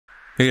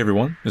Hey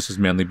everyone, this is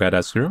Manly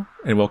Badass Hero,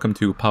 and welcome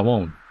to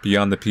Paon,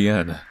 Beyond the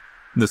Pien,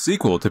 the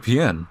sequel to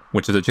Pien,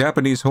 which is a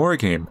Japanese horror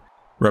game,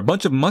 where a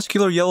bunch of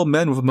muscular yellow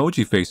men with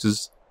emoji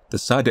faces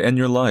decide to end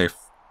your life.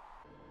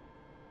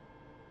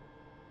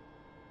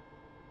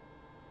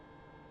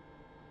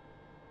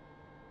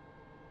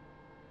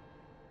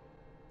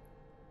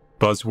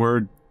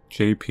 Buzzword,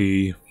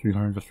 JP,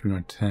 300 to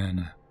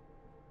 310.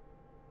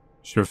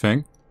 Sure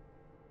thing.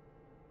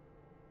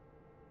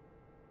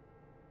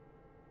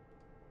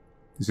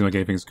 Doesn't seem like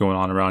anything's going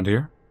on around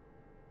here.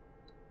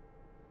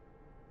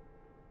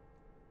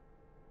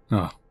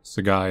 Oh, it's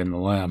the guy in the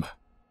lab.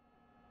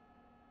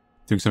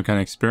 Doing some kind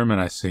of experiment,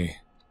 I see.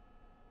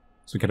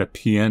 Some kind of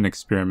Pien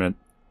experiment.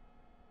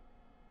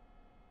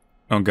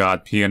 Oh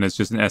god, Pien is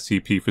just an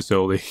SCP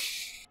facility.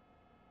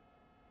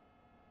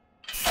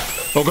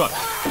 Oh god!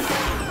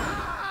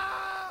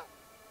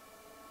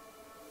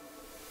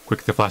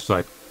 Quick, the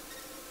flashlight.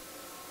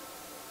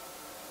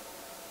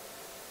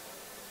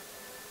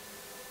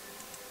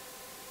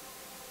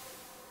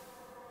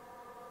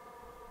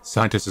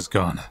 Scientist is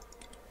gone. At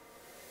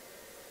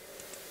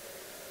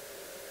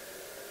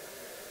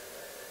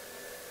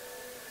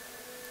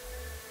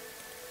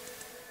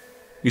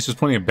least there's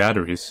plenty of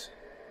batteries.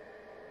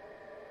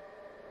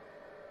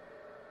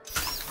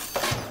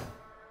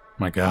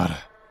 My god,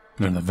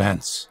 they're in the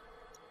vents.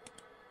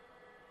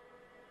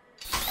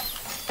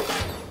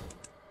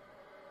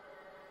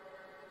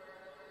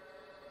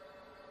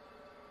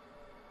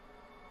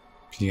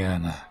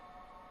 Pien.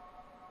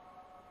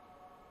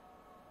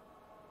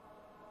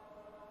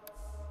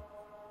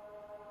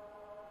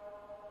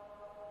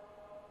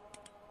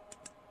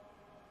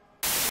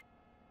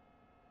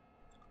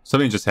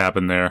 Something just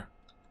happened there.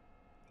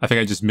 I think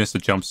I just missed a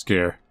jump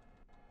scare.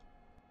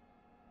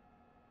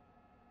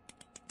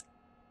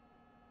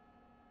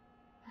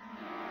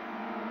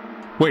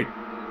 Wait.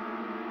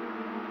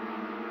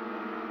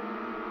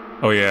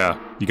 Oh yeah,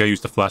 you gotta use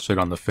the flashlight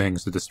on the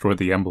things to destroy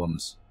the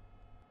emblems.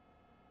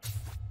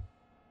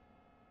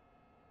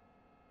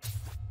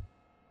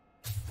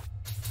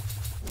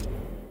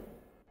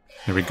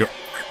 Here we go.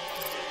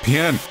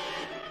 Pien!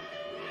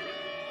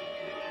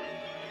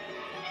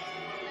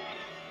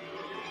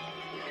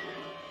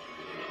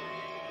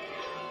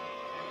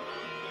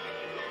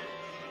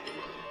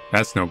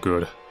 That's no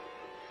good.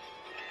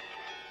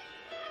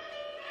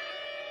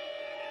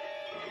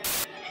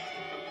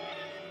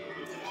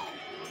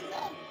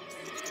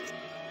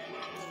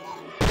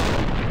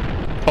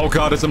 Oh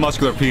god, it's a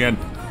muscular Pien.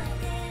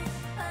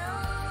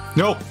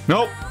 No,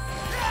 no.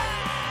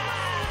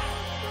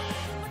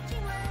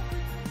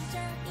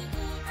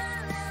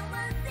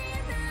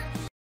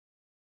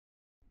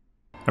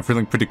 I'm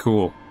feeling pretty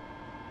cool.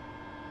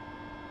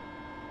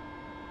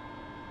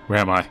 Where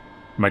am I?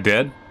 Am I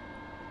dead?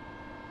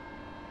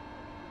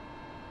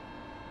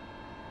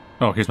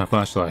 Oh, here's my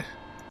flashlight.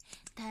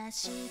 I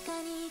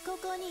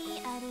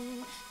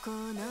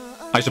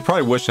should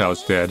probably wish I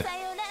was dead.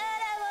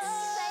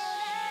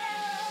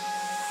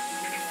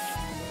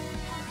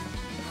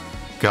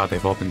 God,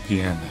 they've all been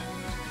Pien.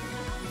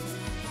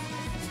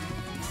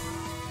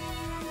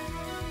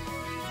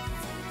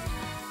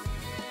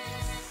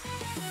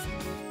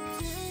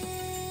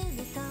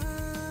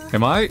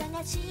 Am I?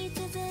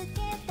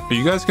 Are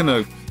you guys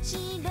gonna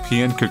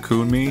Pien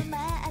cocoon me?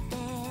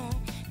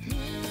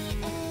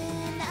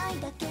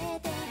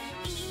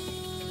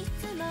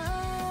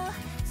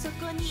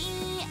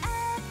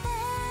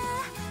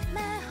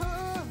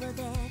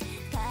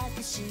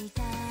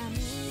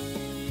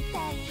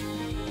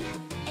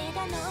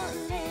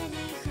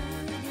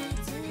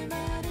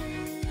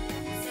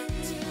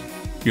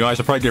 You know, I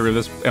should probably get rid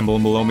of this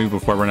emblem below me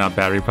before I run out of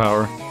battery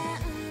power.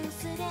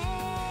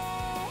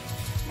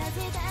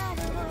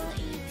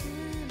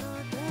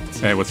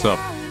 Hey, what's up?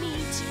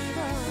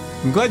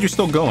 I'm glad you're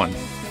still going.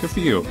 Good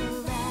for you.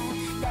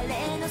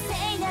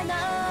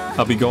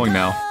 I'll be going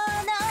now.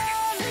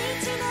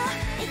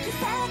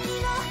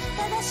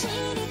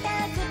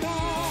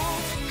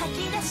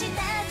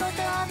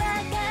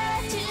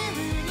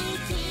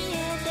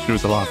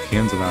 There's a lot of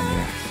Piens around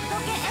here.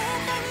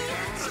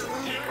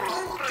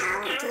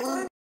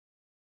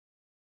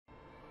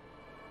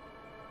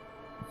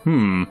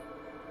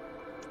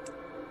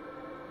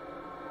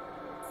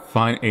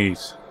 Fine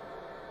 8.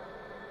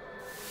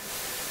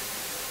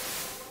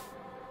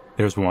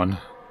 There's one.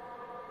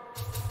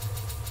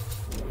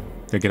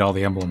 They get all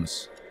the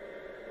emblems.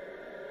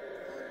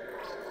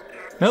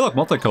 Hey look,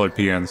 multicolored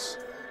Piens.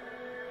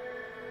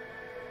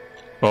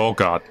 Oh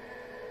god.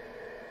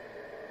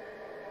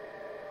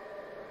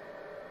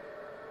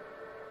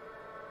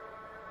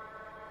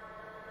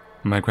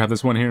 I'm gonna grab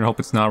this one here and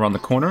hope it's not around the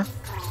corner.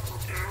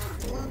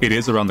 It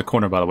is around the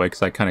corner, by the way,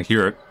 because I kind of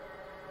hear it.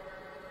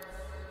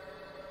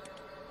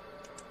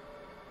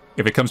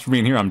 If it comes for me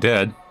in here, I'm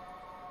dead.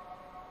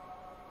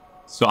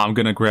 So I'm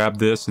gonna grab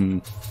this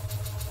and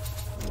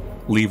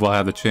leave while I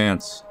have the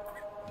chance.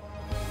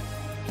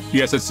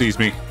 Yes, it sees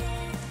me.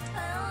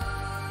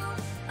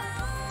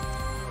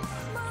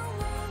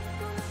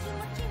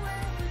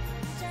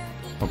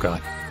 Oh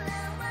god.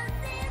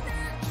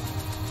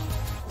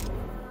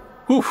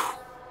 Whew.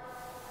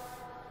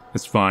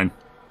 It's fine.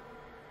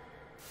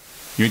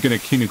 You ain't gonna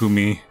Kiniku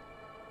me.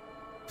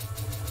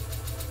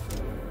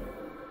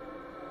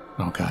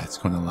 Oh god, it's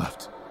going to the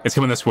left. It's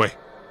coming this way.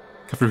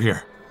 Come through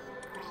here.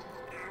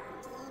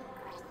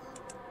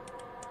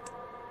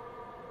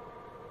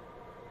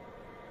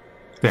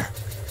 There.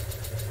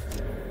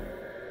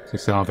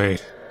 6 out of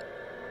 8.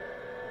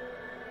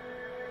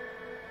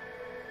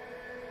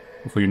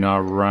 Hopefully you're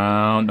not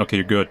around. Okay,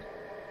 you're good.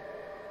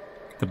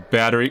 The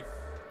battery.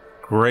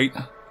 Great.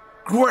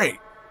 Great!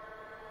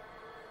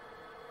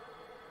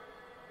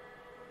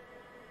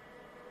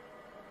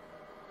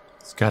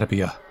 It's gotta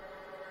be a...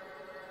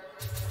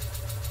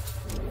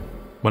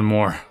 One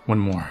more. One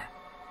more.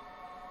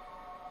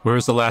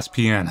 Where's the last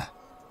Pien?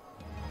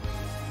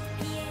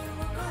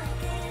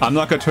 I'm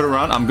not gonna turn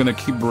around. I'm gonna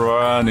keep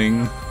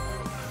running.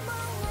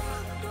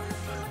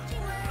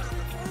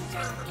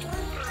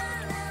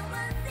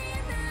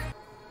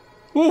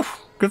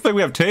 Oof! Good thing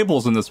we have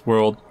tables in this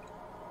world.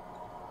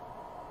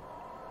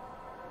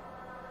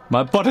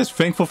 My butt is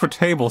thankful for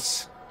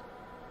tables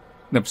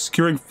and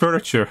obscuring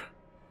furniture.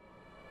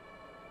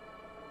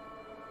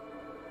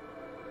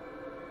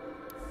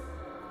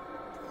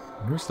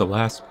 Where's the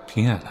last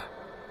Pien?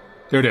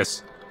 There it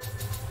is.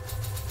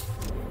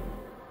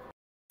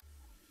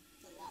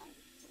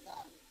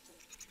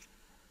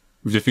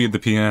 We've defeated the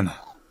Pien.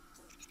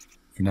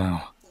 For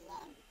now.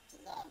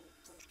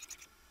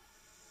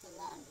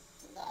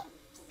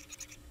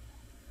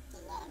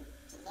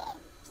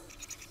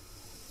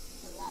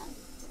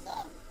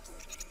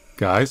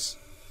 Guys?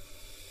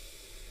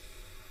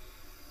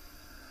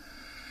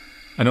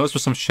 I noticed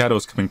there's some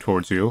shadows coming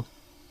towards you.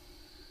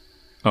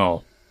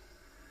 Oh.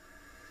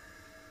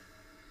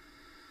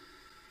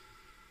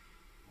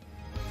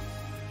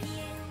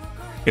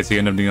 It's the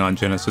end of Neon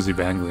Genesis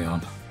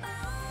Evangelion.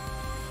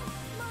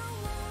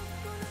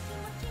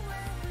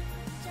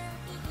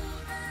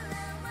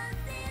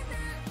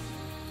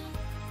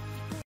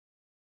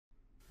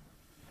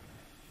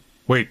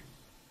 Wait.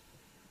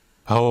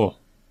 Oh.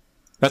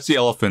 That's the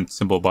elephant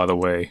symbol, by the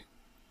way.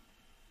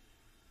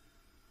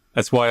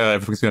 That's why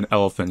everything's got an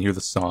elephant. Hear the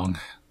song.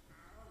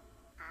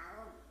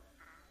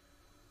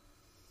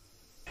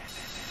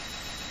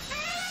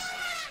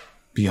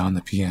 Beyond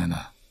the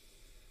piano.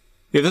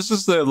 Yeah, this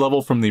is the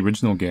level from the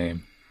original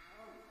game.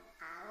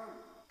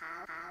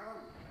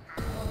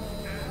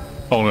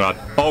 Oh god.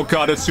 Oh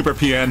god, it's Super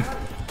Pien.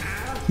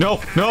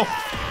 No, no!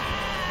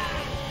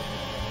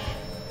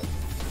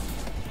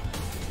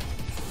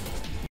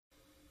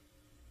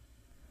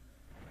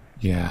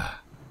 Yeah.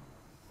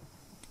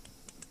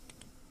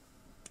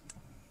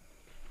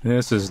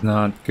 This is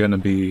not gonna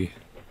be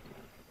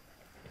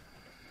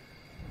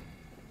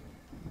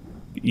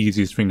the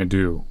easiest thing to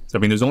do. I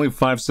mean, there's only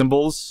 5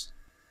 symbols,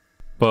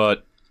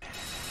 but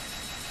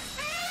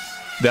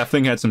that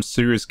thing had some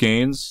serious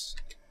gains.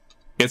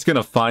 It's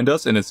gonna find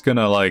us, and it's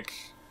gonna, like...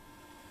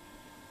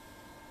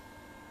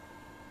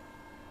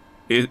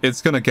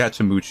 It's gonna catch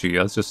a Moochie,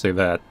 let's just say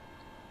that.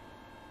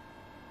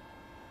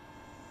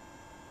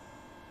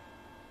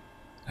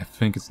 I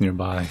think it's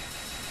nearby.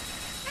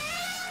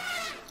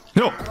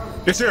 No!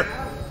 It's here!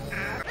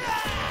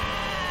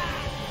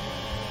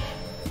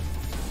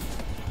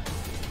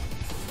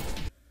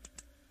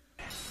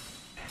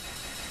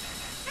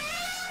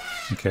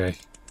 Okay.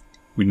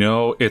 We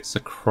know it's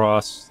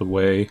across the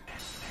way.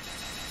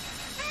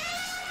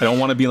 I don't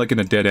want to be like in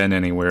a dead end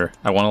anywhere.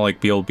 I want to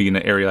like be able to be in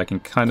an area I can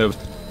kind of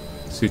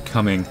see it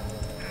coming.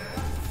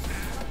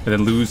 And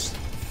then lose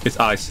its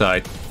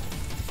eyesight.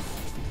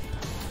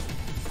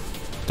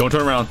 Don't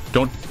turn around.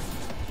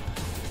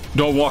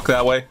 Don't walk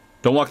that way.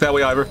 Don't walk that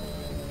way, Ivor.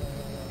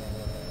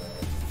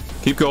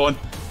 Keep going.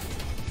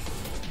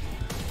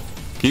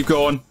 Keep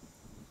going.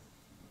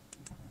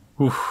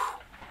 Oof.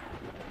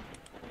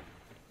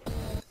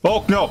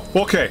 Oh, no.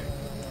 Okay.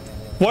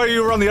 Why are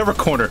you around the other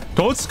corner?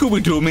 Don't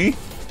Scooby-Doo me.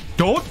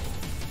 Don't.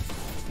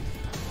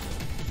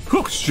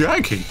 Oh,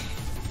 Shaggy.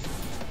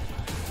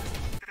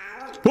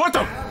 What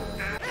the?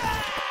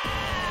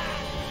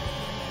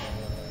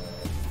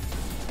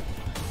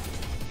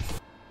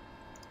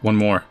 One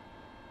more.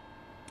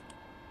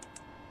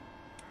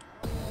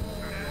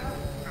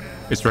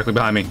 It's directly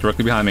behind me.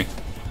 Directly behind me.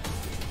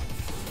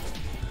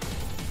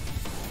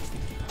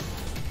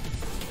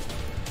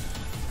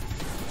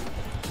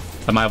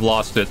 I might have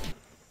lost it.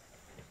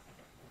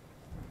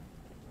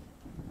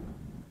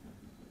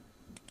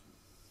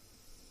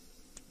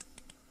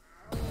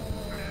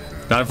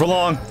 Not for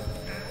long.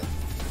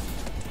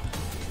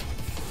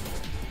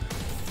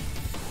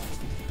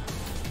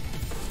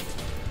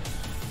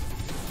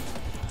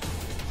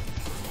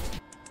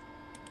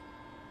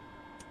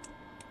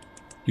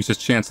 Use this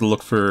chance to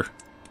look for...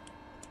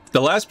 The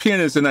last Pien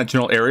is in that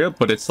general area,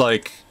 but it's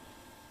like...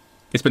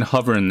 It's been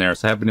hovering there,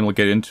 so I haven't been able to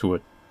get into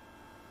it.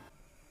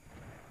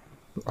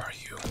 Where are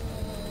you?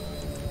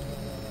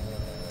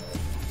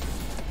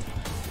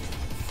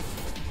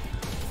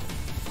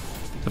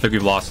 I think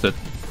we've lost it.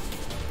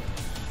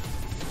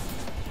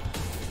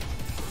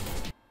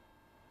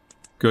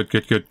 Good,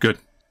 good, good, good.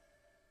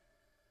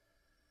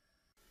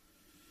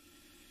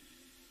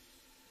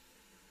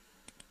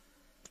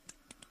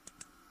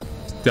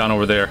 Down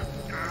over there.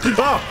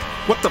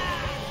 Oh! What the?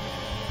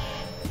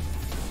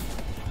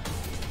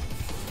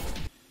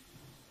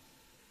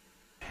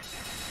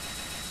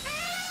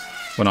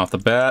 Went off the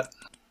bat.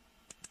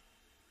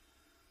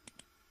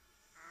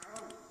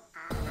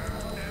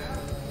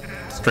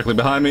 Strictly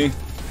behind me.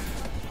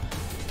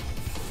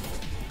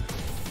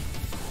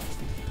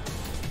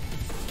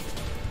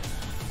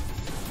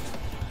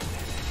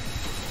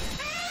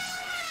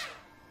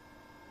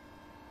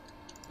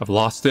 I've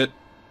lost it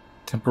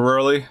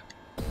temporarily.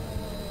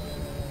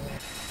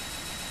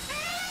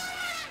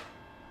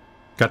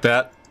 Got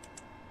that.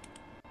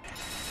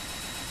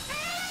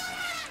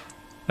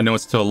 I know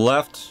it's to the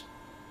left,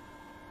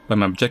 but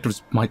my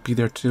objectives might be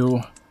there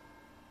too.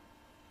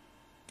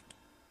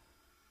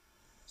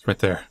 It's right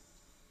there.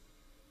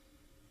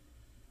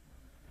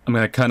 I'm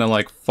gonna kind of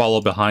like follow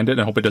behind it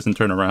and hope it doesn't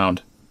turn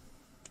around.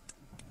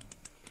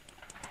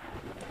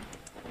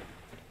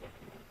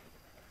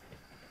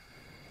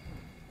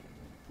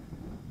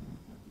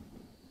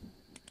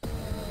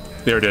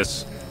 There it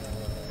is.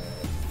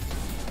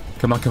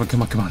 Come on, come on,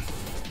 come on, come on.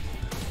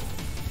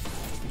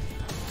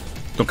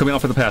 Don't cut me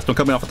off at the pass. Don't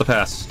cut me off at the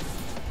pass.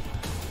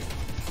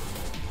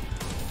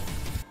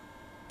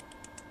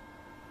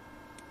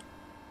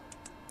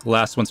 The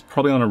last one's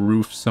probably on a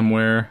roof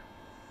somewhere.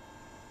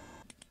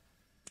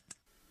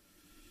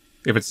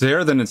 If it's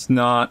there, then it's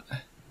not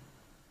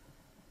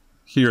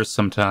here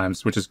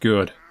sometimes, which is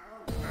good.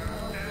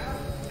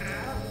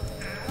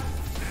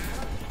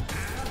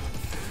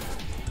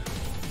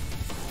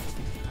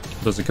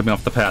 Doesn't come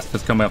off the pass.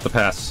 Doesn't come off the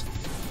pass.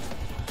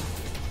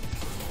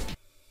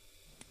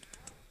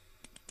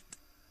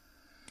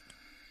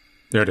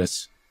 There it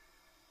is.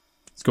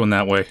 It's going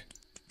that way.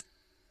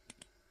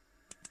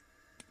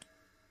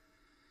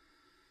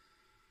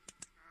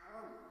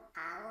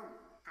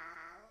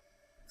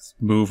 Let's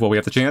move while we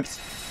have the chance.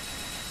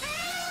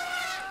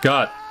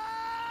 God.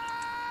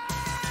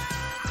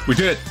 We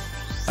did it.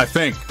 I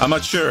think. I'm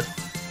not sure.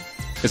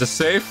 Is it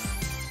safe?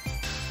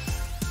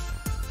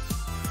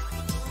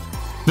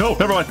 No,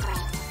 never mind.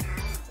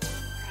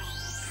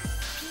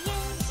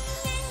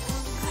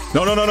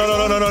 No, no, no, no,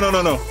 no, no, no, no,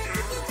 no, no.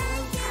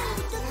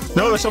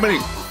 No, there's so many.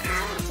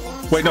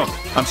 Wait, no.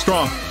 I'm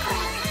strong.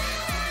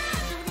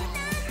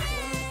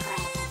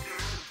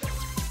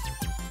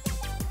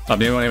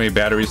 Maybe I don't have any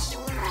batteries.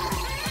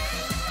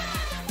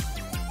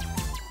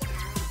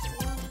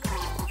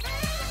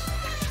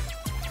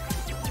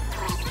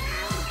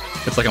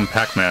 It's like I'm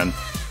Pac-Man.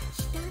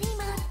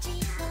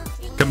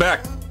 Come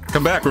back!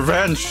 Come back!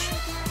 Revenge!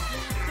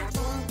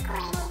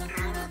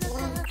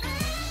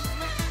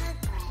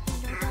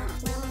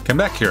 Come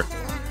back here.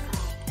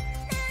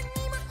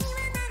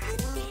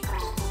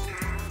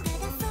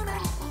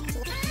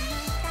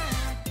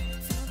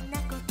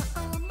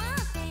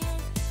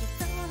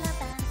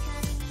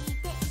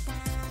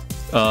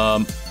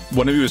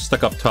 One of you is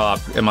stuck up top.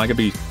 Am I gonna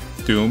be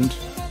doomed?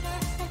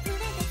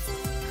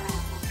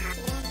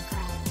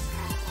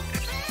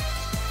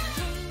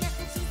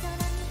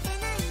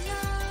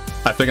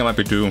 I think I might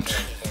be doomed.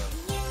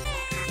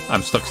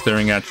 I'm stuck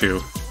staring at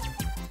you.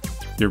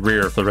 Your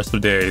rear for the rest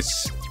of the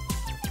days.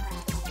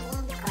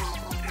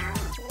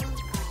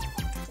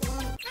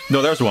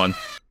 No, there's one.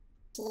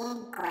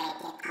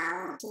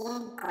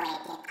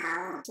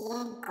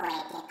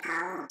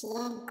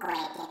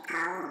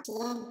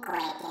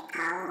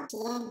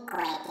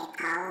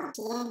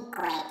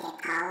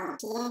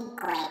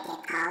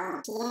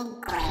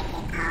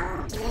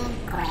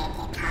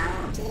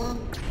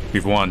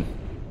 We've won.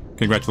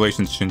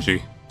 Congratulations,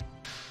 Shinji.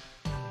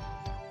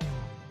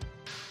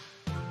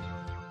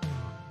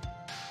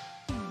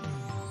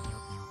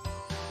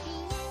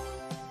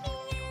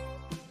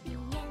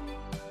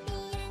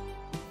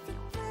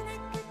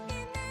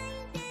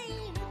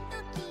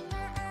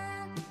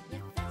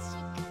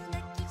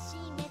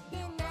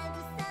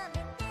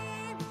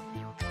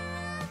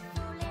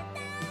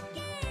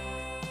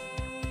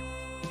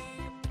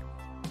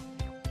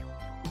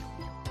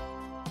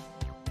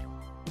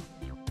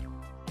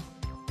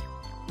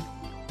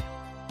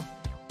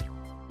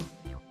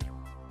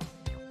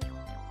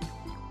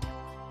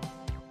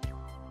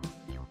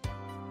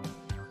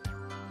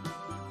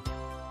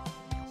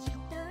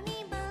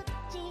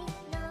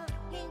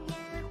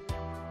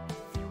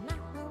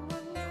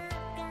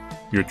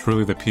 You're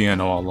truly the Pien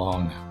all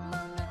along.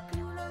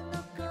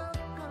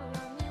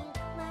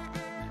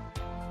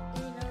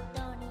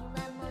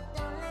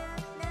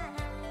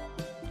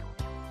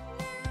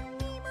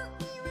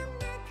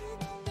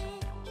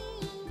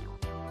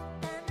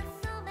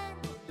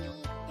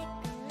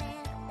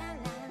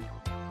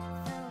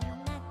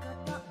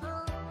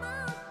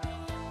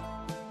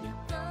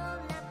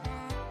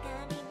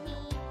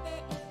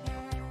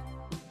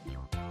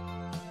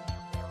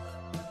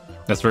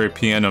 That's very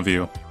Pien of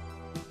you.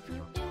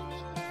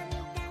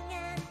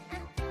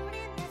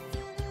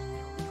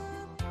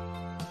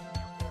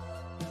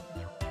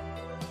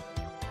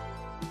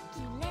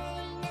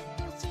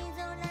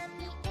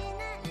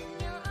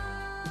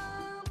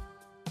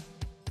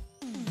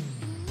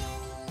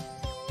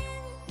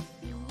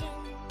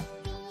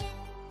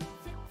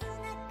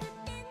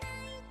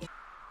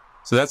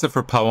 So that's it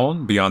for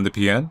Paon, Beyond the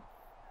Pien.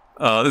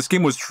 This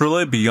game was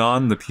truly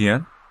Beyond the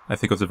Pien. I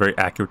think it was a very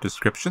accurate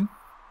description.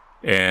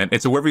 And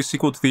it's a worthy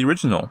sequel to the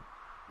original,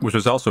 which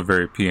was also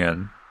very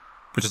Pien.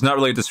 Which is not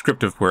really a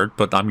descriptive word,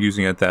 but I'm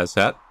using it as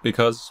that,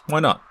 because why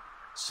not?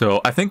 So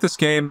I think this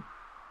game,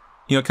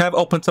 you know, kind of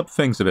opens up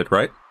things a bit,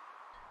 right?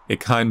 It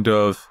kind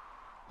of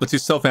lets you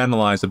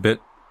self-analyze a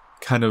bit,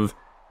 kind of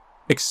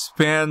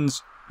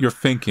expands your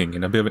thinking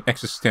in a bit of an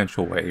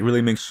existential way. It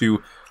really makes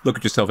you look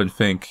at yourself and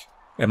think,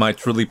 am I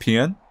truly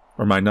Pien,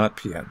 or am I not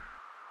Pien?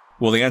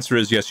 Well, the answer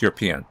is yes, you're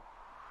Pien.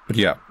 But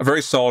yeah, a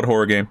very solid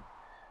horror game.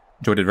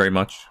 Enjoyed it very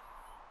much.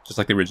 Just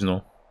like the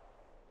original.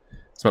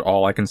 That's about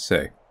all I can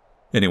say.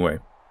 Anyway,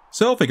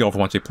 so thank you all for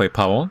watching play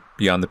Paon,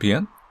 Beyond the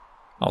Pien.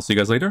 I'll see you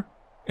guys later,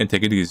 and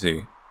take it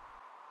easy.